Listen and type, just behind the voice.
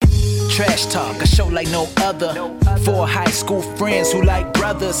Trash Talk, a show like no other. Four high school friends who like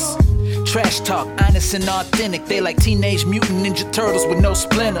brothers. Trash Talk, honest and authentic. They like Teenage Mutant Ninja Turtles with no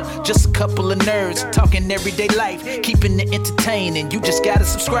splinter. Just a couple of nerds talking everyday life, keeping it entertaining. You just gotta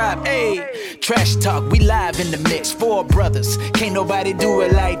subscribe. Hey, Trash Talk, we live in the mix. Four brothers, can't nobody do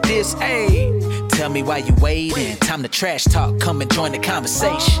it like this. Hey, tell me why you waiting. Time to Trash Talk, come and join the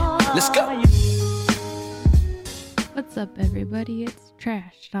conversation. Let's go. What's up, everybody? It's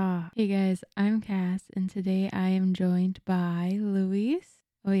Trash Talk. Hey guys, I'm Cass, and today I am joined by Luis.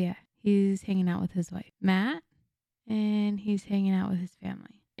 Oh yeah, he's hanging out with his wife. Matt, and he's hanging out with his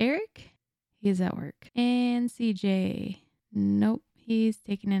family. Eric, he's at work. And CJ, nope, he's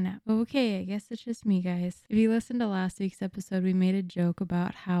taking a nap. Okay, I guess it's just me, guys. If you listened to last week's episode, we made a joke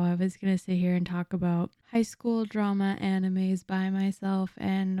about how I was going to sit here and talk about high school drama animes by myself,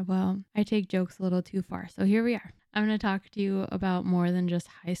 and well, I take jokes a little too far, so here we are. I'm going to talk to you about more than just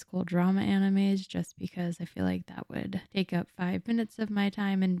high school drama animes, just because I feel like that would take up 5 minutes of my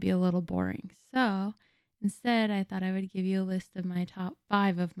time and be a little boring. So instead, I thought I would give you a list of my top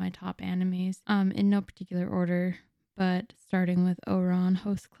 5 of my top animes, in no particular order, but starting with Ouran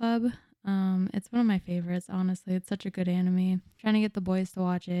Host Club. It's one of my favorites, honestly. It's such a good anime. Trying to get the boys to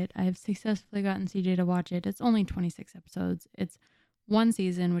watch it. I've successfully gotten CJ to watch it. It's only 26 episodes. It's one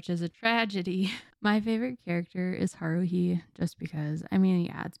season, which is a tragedy. My favorite character is Haruhi, just because, I mean,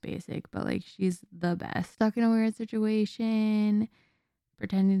 yeah, it's basic, but like, she's the best. Stuck in a weird situation,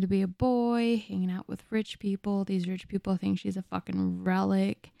 pretending to be a boy, hanging out with rich people. These rich people think she's a fucking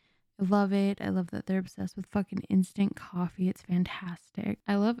relic. I love it. I love that they're obsessed with fucking instant coffee. It's fantastic.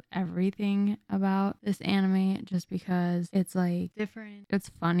 I love everything about this anime just because it's like different. It's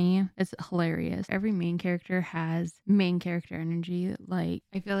funny. It's hilarious. Every main character has main character energy. Like,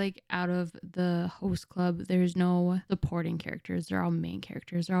 I feel like out of the host club, there's no supporting characters. They're all main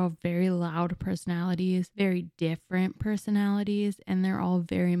characters. They're all very loud personalities, very different personalities, and they're all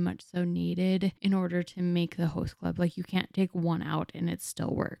very much so needed in order to make the host club. Like, you can't take one out and it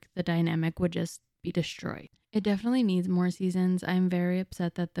still work. The dynamic would just be destroyed. It definitely needs more seasons. I'm very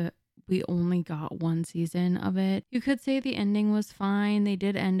upset that we only got one season of it. You could say the ending was fine. They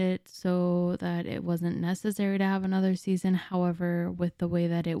did end it so that it wasn't necessary to have another season. However, with the way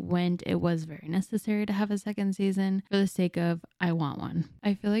that it went, it was very necessary to have a second season for the sake of, I want one.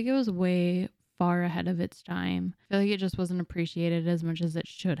 I feel like it was way far ahead of its time. I feel like it just wasn't appreciated as much as it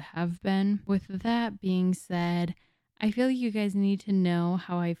should have been. With that being said, I feel like you guys need to know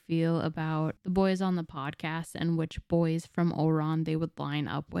how I feel about the boys on the podcast and which boys from Ouran they would line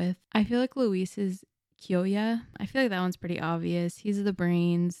up with. I feel like Luis is Kyoya. I feel like that one's pretty obvious. He's the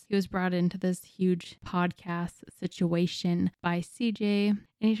brains. He was brought into this huge podcast situation by CJ, and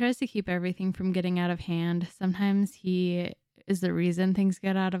he tries to keep everything from getting out of hand. Sometimes he is the reason things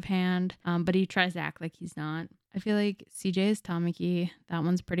get out of hand, but he tries to act like he's not. I feel like CJ is Tamaki. That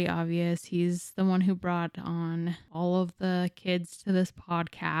one's pretty obvious. He's the one who brought on all of the kids to this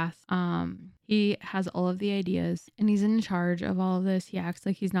podcast. He has all of the ideas and he's in charge of all of this. He acts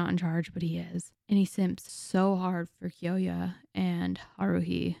like he's not in charge, but he is. And he simps so hard for Kyoya and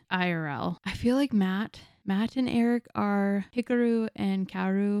Haruhi IRL. I feel like Matt and Eric are Hikaru and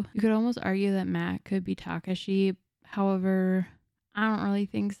Kaoru. You could almost argue that Matt could be Takashi. However, I don't really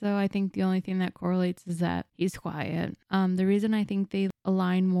think so. I think the only thing that correlates is that he's quiet. The reason I think they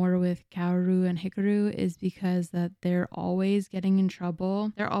align more with Kaoru and Hikaru is because that they're always getting in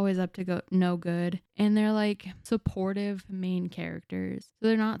trouble. They're always up to no good. And they're like supportive main characters. So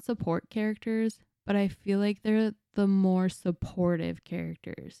they're not support characters, but I feel like they're the more supportive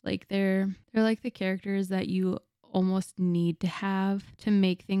characters. Like they're like the characters that you almost need to have to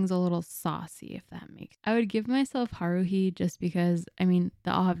make things a little saucy, if that makes. I would give myself Haruhi just because, I mean,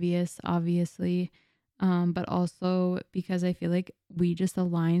 the obvious, obviously, but also because I feel like we just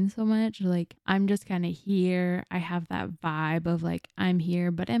align so much. Like, I'm just kind of here. I have that vibe of like, I'm here,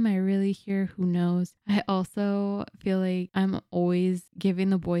 but am I really here? Who knows? I also feel like I'm always giving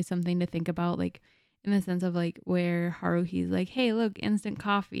the boys something to think about, like, in the sense of like where Haruhi's like, hey, look, instant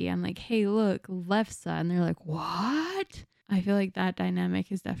coffee. I'm like, hey, look, Lefsa. And they're like, what? I feel like that dynamic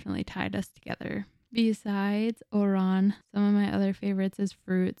has definitely tied us together. Besides Ouran, some of my other favorites is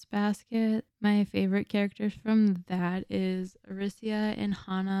Fruits Basket. My favorite characters from that is Arisia and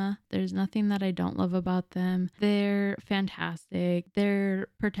Hana. There's nothing that I don't love about them. They're fantastic. They're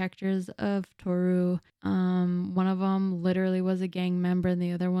protectors of Toru. One of them literally was a gang member and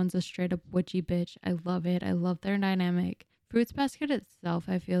the other one's a straight up witchy bitch. I love it. I love their dynamic. Fruits Basket itself,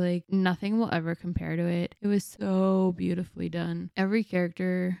 I feel like nothing will ever compare to it. It was so beautifully done. Every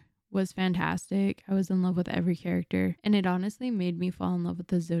character was fantastic. I was in love with every character, and it honestly made me fall in love with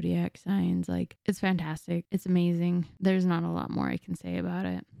the zodiac signs. Like, it's fantastic. It's amazing. There's not a lot more I can say about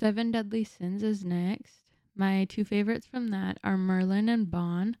it. Seven Deadly Sins is next. My two favorites from that are Merlin and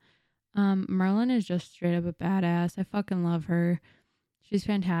Bond. Merlin is just straight up a badass. I fucking love her. She's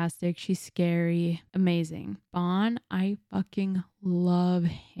fantastic. She's scary. Amazing. Bond, I fucking love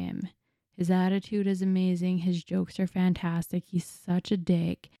him. His attitude is amazing. His jokes are fantastic. He's such a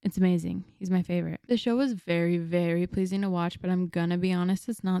dick. It's amazing. He's my favorite. The show was very, very pleasing to watch, but I'm gonna be honest,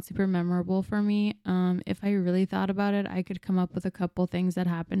 it's not super memorable for me. If I really thought about it, I could come up with a couple things that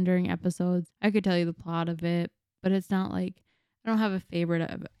happened during episodes. I could tell you the plot of it, but it's not like I don't have a favorite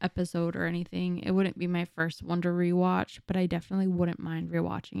episode or anything. It wouldn't be my first one to rewatch, but I definitely wouldn't mind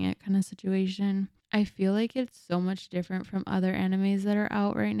rewatching it kind of situation. I feel like it's so much different from other animes that are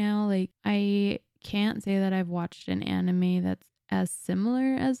out right now. Like, I can't say that I've watched an anime that's as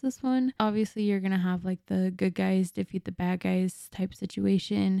similar as this one. Obviously, you're going to have like the good guys defeat the bad guys type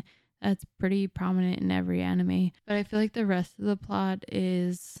situation. That's pretty prominent in every anime. But I feel like the rest of the plot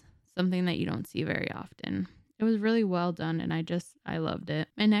is something that you don't see very often. It was really well done, and I loved it.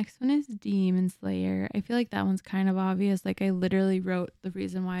 My next one is Demon Slayer. I feel like that one's kind of obvious. Like, I literally wrote the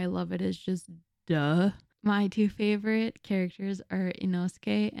reason why I love it is just duh. My two favorite characters are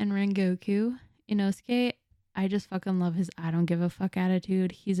Inosuke and Rengoku. Inosuke, I just fucking love his I don't give a fuck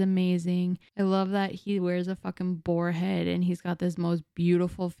attitude. He's amazing. I love that he wears a fucking boar head and he's got this most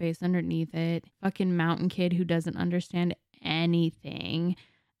beautiful face underneath it. Fucking mountain kid who doesn't understand anything.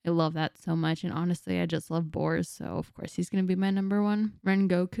 I love that so much, and honestly, I just love boars, so of course he's gonna be my number one.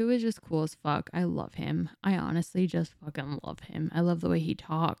 Rengoku is just cool as fuck. I love him. I honestly just fucking love him. I love the way he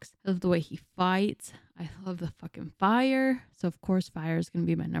talks. I love the way he fights. I love the fucking fire. So of course fire is gonna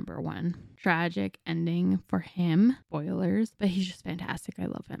be my number one. Tragic ending for him. Spoilers, but he's just fantastic. I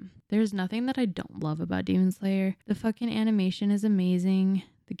love him. There's nothing that I don't love about Demon Slayer. The fucking animation is amazing.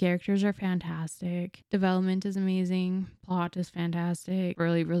 The characters are fantastic. Development is amazing. Plot is fantastic.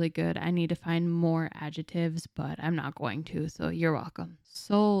 Really, really good. I need to find more adjectives, but I'm not going to, so you're welcome.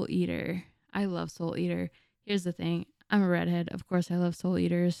 Soul Eater. I love Soul Eater. Here's the thing. I'm a redhead. Of course I love Soul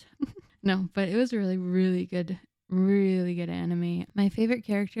Eaters. No, but it was really, really good. Really good anime. My favorite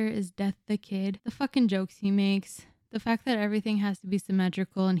character is Death the Kid. The fucking jokes he makes. The fact that everything has to be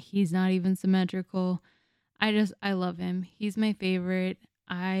symmetrical and he's not even symmetrical. I love him. He's my favorite.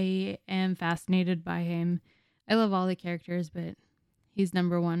 I am fascinated by him. I love all the characters, but he's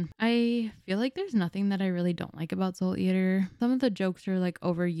number one. I feel like there's nothing that I really don't like about Soul Eater. Some of the jokes are like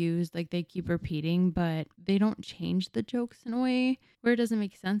overused, like they keep repeating, but they don't change the jokes in a way where it doesn't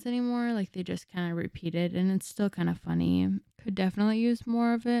make sense anymore. Like they just kind of repeat it, and it's still kind of funny. Could definitely use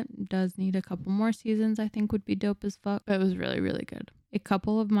more of it. Does need a couple more seasons, I think would be dope as fuck. But it was really, really good. A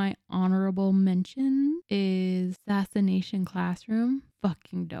couple of my honorable mentions is Assassination Classroom.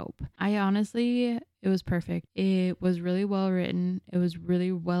 Fucking dope. It was perfect. It was really well written. It was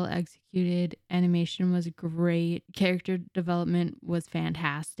really well executed. Animation was great. Character development was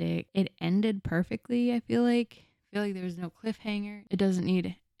fantastic. It ended perfectly, I feel like. There was no cliffhanger. It doesn't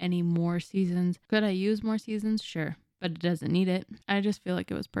need any more seasons. Could I use more seasons? Sure. But it doesn't need it. I just feel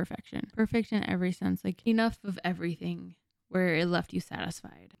like it was perfection. Perfect in every sense. Like enough of everything where it left you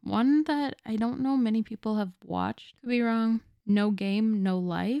satisfied. One that I don't know many people have watched. Could be wrong. No Game, No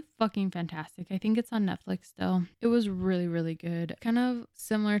Life. Fucking fantastic. I think it's on Netflix still. It was really, really good. Kind of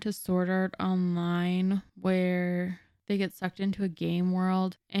similar to Sword Art Online, where they get sucked into a game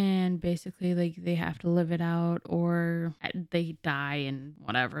world and basically like they have to live it out or they die and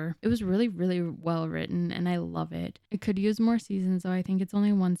whatever. It was really, really well written and I love it. It could use more seasons though. I think it's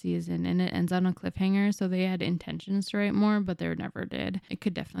only one season and it ends on a cliffhanger, so they had intentions to write more, but they never did. It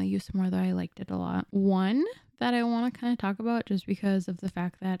could definitely use some more though. I liked it a lot. One that I want to kind of talk about just because of the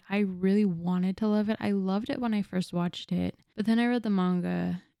fact that I really wanted to love it. I loved it when I first watched it, but then I read the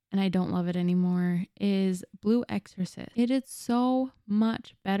manga and I don't love it anymore, is Blue Exorcist. It is so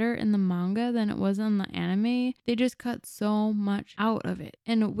much better in the manga than it was in the anime. They just cut so much out of it.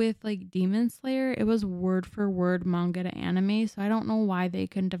 And with like Demon Slayer, it was word for word manga to anime, so I don't know why they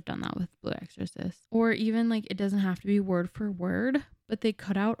couldn't have done that with Blue Exorcist. Or even like it doesn't have to be word for word, but they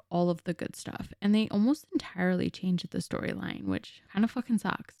cut out all of the good stuff and they almost entirely changed the storyline, which kind of fucking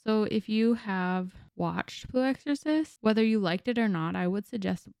sucks. So if you have watched Blue Exorcist, whether you liked it or not, I would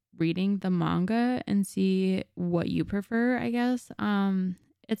suggest reading the manga and see what you prefer, I guess.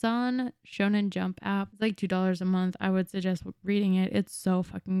 It's on Shonen Jump app. It's like $2 a month. I would suggest reading it. It's so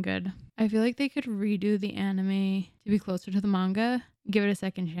fucking good. I feel like they could redo the anime to be closer to the manga. Give it a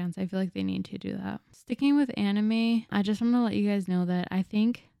second chance. I feel like they need to do that. Sticking with anime, I just want to let you guys know that I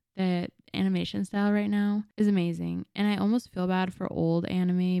think The animation style right now is amazing. And I almost feel bad for old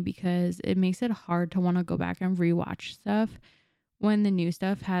anime because it makes it hard to want to go back and rewatch stuff when the new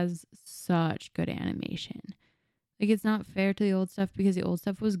stuff has such good animation. Like, it's not fair to the old stuff because the old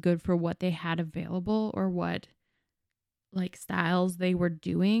stuff was good for what they had available or what like styles they were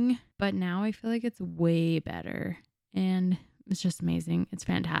doing. But now I feel like it's way better and it's just amazing. It's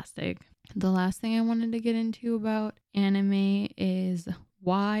fantastic. The last thing I wanted to get into about anime is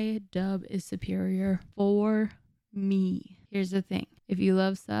why dub is superior for me. Here's the thing. If you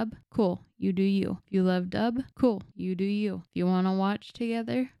love sub, cool, you do you. If you love dub, cool, you do you. If you want to watch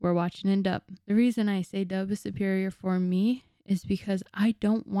together, we're watching in dub. The reason I say dub is superior for me is because I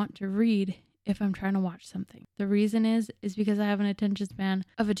don't want to read if I'm trying to watch something. The reason is because I have an attention span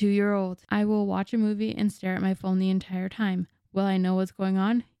of a 2-year-old. I will watch a movie and stare at my phone the entire time. Will I know what's going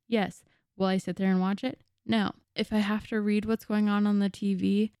on? Yes. Will I sit there and watch it? No. If I have to read what's going on the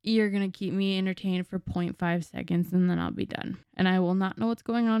TV, you're going to keep me entertained for 0.5 seconds and then I'll be done. And I will not know what's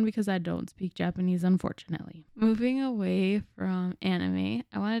going on because I don't speak Japanese, unfortunately. Moving away from anime,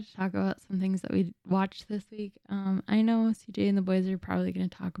 I wanted to talk about some things that we watched this week. I know CJ and the boys are probably going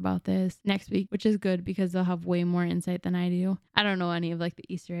to talk about this next week, which is good because they'll have way more insight than I do. I don't know any of like the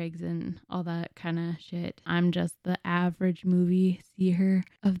Easter eggs and all that kind of shit. I'm just the average movie seer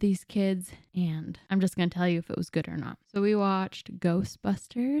of these kids, and I'm just going to tell you if it was good or not. So we watched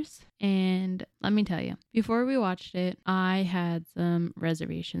Ghostbusters, and let me tell you, before we watched it, I had some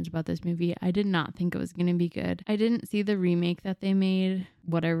reservations about this movie. I did not think it was going to be good. I didn't see the remake that they made,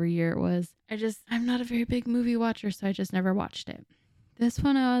 whatever year it was. I'm not a very big movie watcher, so I just never watched it. This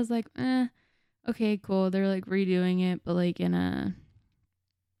one, I was like, okay, cool. They're like redoing it, but like in a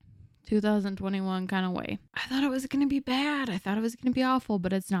 2021 kind of way. I thought it was going to be bad. I thought it was going to be awful,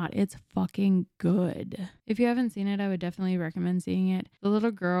 but it's not. It's fucking good. If you haven't seen it, I would definitely recommend seeing it. The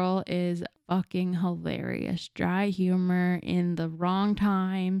little girl is fucking hilarious. Dry humor in the wrong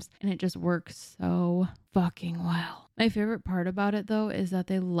times, and it just works so fucking well. My favorite part about it, though, is that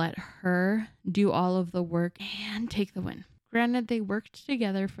they let her do all of the work and take the win. Granted, they worked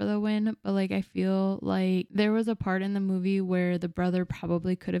together for the win, but like I feel like there was a part in the movie where the brother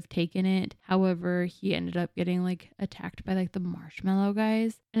probably could have taken it. However, he ended up getting like attacked by like the marshmallow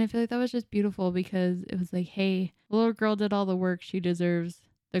guys. And I feel like that was just beautiful because it was like, hey, the little girl did all the work. She deserves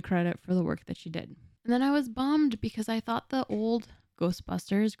the credit for the work that she did. And then I was bummed because I thought the old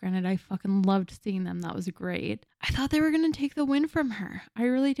Ghostbusters, granted, I fucking loved seeing them. That was great. I thought they were going to take the win from her. I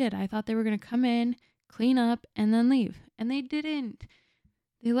really did. I thought they were going to come in, clean up, and then leave. And they didn't.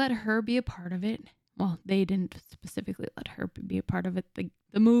 They let her be a part of it. Well, they didn't specifically let her be a part of it. The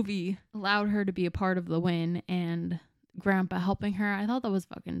movie allowed her to be a part of the win and Grandpa helping her. I thought that was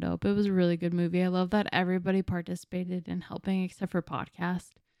fucking dope. It was a really good movie. I love that everybody participated in helping except for Podcast.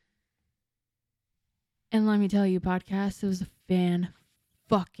 And let me tell you, Podcast, it was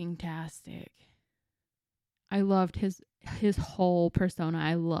fan-fucking-tastic. I loved his whole persona.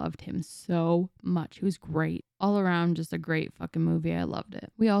 I loved him so much. He was great. All around, just a great fucking movie. I loved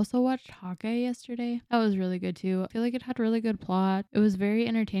it. We also watched Hawkeye yesterday. That was really good too. I feel like it had really good plot. It was very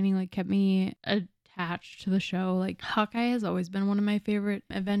entertaining, like kept me attached to the show. Like Hawkeye has always been one of my favorite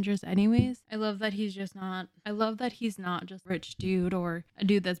Avengers anyways. I love that he's not just a rich dude or a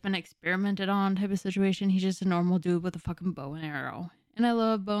dude that's been experimented on type of situation. He's just a normal dude with a fucking bow and arrow. And I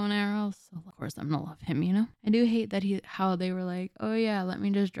love bow and arrows, so of course I'm gonna love him, you know? I do hate that how they were like, oh yeah, let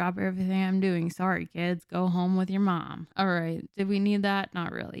me just drop everything I'm doing. Sorry, kids, go home with your mom. All right, did we need that?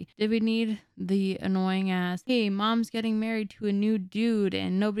 Not really. Did we need the annoying ass, hey, mom's getting married to a new dude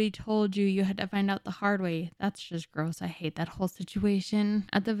and nobody told you, you had to find out the hard way? That's just gross. I hate that whole situation.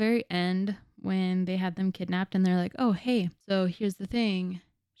 At the very end, when they had them kidnapped and they're like, oh, hey, so here's the thing.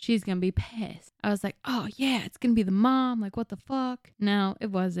 She's gonna be pissed. I was like, oh yeah, it's gonna be the mom. Like, what the fuck? No,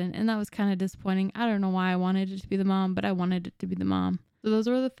 it wasn't. And that was kind of disappointing. I don't know why I wanted it to be the mom, but I wanted it to be the mom. So those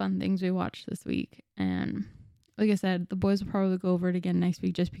were the fun things we watched this week. And like I said, the boys will probably go over it again next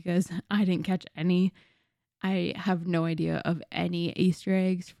week just because I didn't catch any. I have no idea of any Easter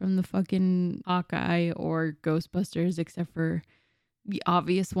eggs from the fucking Hawkeye or Ghostbusters except for the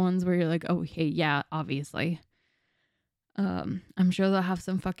obvious ones where you're like, oh, hey, yeah, obviously. I'm sure they'll have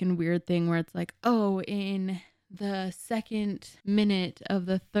some fucking weird thing where it's like, oh, in the second minute of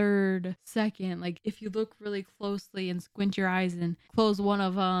the third second, like if you look really closely and squint your eyes and close one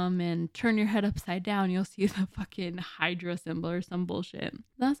of them and turn your head upside down, you'll see the fucking Hydra symbol or some bullshit.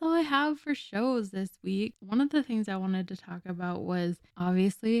 That's all I have for shows this week. One of the things I wanted to talk about was,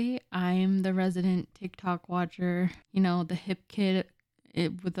 obviously, I'm the resident TikTok watcher, you know, the hip kid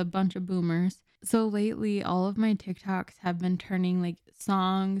with a bunch of boomers. So lately, all of my TikToks have been turning like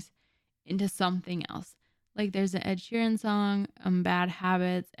songs into something else. Like there's an Ed Sheeran song, Bad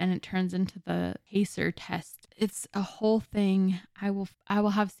Habits, and it turns into the Pacer test. It's a whole thing. I will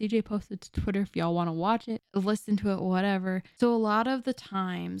have CJ post it to Twitter if y'all want to watch it, listen to it, whatever. So a lot of the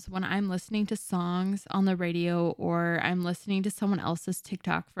times when I'm listening to songs on the radio or I'm listening to someone else's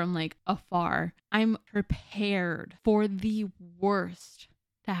TikTok from like afar, I'm prepared for the worst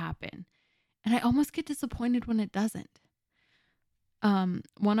to happen. And I almost get disappointed when it doesn't.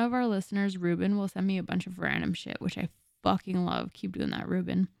 One of our listeners, Ruben, will send me a bunch of random shit, which I fucking love. Keep doing that,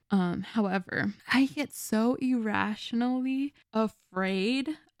 Ruben. However, I get so irrationally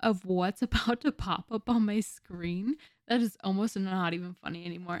afraid of what's about to pop up on my screen that is almost not even funny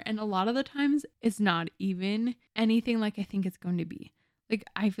anymore. And a lot of the times it's not even anything like I think it's going to be. Like,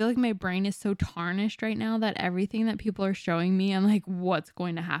 I feel like my brain is so tarnished right now that everything that people are showing me, I'm like, what's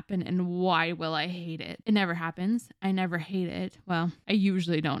going to happen and why will I hate it? It never happens. I never hate it. Well, I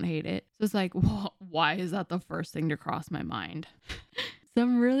usually don't hate it. So it's like, well, why is that the first thing to cross my mind?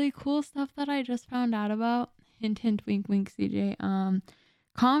 Some really cool stuff that I just found out about. Hint, hint, wink, wink, CJ.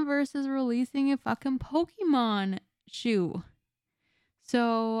 Converse is releasing a fucking Pokemon shoe.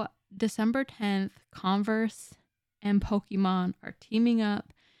 So December 10th, Converse and Pokemon are teaming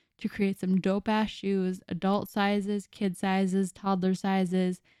up to create some dope ass shoes, adult sizes, kid sizes, toddler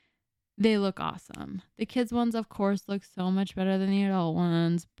sizes. They look awesome. The kids ones, of course, look so much better than the adult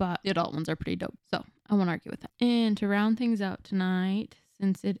ones, but the adult ones are pretty dope. So I won't argue with that. And to round things out tonight,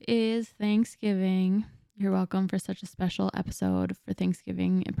 since it is Thanksgiving, you're welcome for such a special episode for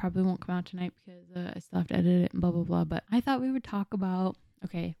Thanksgiving. It probably won't come out tonight because I still have to edit it and blah, blah, blah. But I thought we would talk about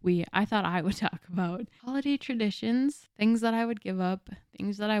I thought I would talk about holiday traditions, things that I would give up,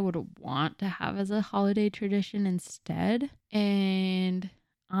 things that I would want to have as a holiday tradition instead. And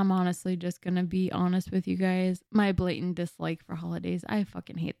I'm honestly just going to be honest with you guys. My blatant dislike for holidays. I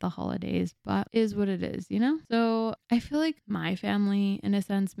fucking hate the holidays, but it is what it is, you know? So I feel like my family, in a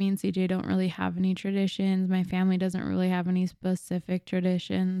sense, me and CJ don't really have any traditions. My family doesn't really have any specific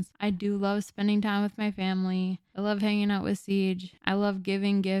traditions. I do love spending time with my family. I love hanging out with Siege. I love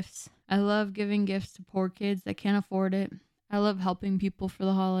giving gifts. I love giving gifts to poor kids that can't afford it. I love helping people for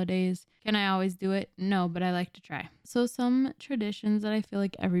the holidays. Can I always do it? No, but I like to try. So some traditions that I feel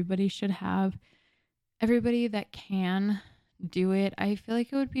like everybody should have, everybody that can do it, I feel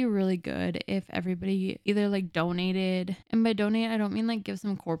like it would be really good if everybody either like donated, and by donate I don't mean like give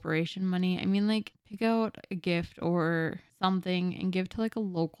some corporation money. I mean like pick out a gift or something and give to like a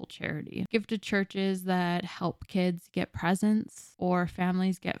local charity. Give to churches that help kids get presents or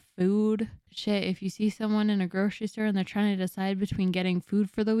families get food. Shit, if you see someone in a grocery store and they're trying to decide between getting food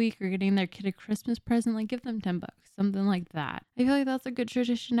for the week or getting their kid a Christmas present, like give them $10, something like that. I feel like that's a good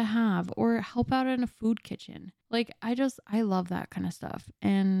tradition to have. Or help out in a food kitchen. Like I love that kind of stuff.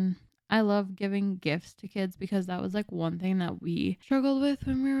 And I love giving gifts to kids because that was like one thing that we struggled with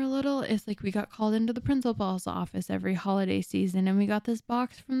when we were little. Is like we got called into the principal's office every holiday season and we got this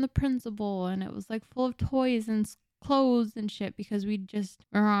box from the principal and it was like full of toys and clothes and shit because we just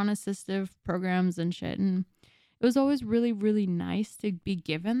were on assistive programs and shit. And it was always really, really nice to be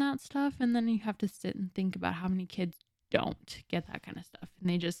given that stuff. And then you have to sit and think about how many kids don't get that kind of stuff and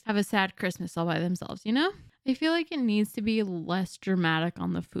they just have a sad Christmas all by themselves, you know? I feel like it needs to be less dramatic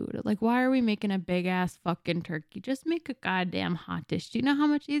on the food. Like, why are we making a big ass fucking turkey? Just make a goddamn hot dish. Do you know how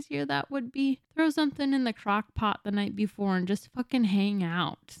much easier that would be? Throw something in the crock pot the night before and just fucking hang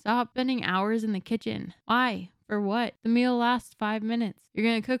out. Stop spending hours in the kitchen. Why? For what? The meal lasts 5 minutes. You're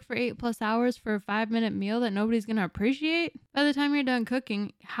going to cook for 8+ hours for a 5-minute meal that nobody's going to appreciate? By the time you're done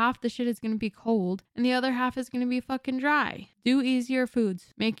cooking, half the shit is going to be cold and the other half is going to be fucking dry. Do easier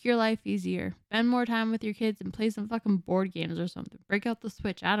foods. Make your life easier. Spend more time with your kids and play some fucking board games or something. Break out the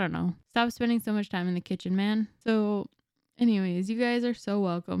Switch. I don't know. Stop spending so much time in the kitchen, man. So anyways, you guys are so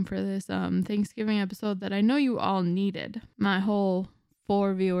welcome for this Thanksgiving episode that I know you all needed. My whole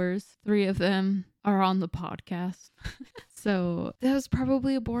 4 viewers, 3 of them are on the podcast. So that was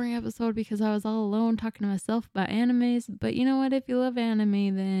probably a boring episode because I was all alone talking to myself about animes. But you know what? If you love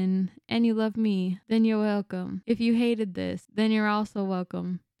anime then, and you love me, then you're welcome. If you hated this, then you're also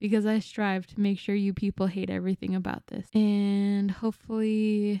welcome. Because I strive to make sure you people hate everything about this. And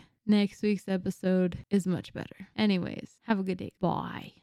hopefully next week's episode is much better. Anyways, have a good day. Bye.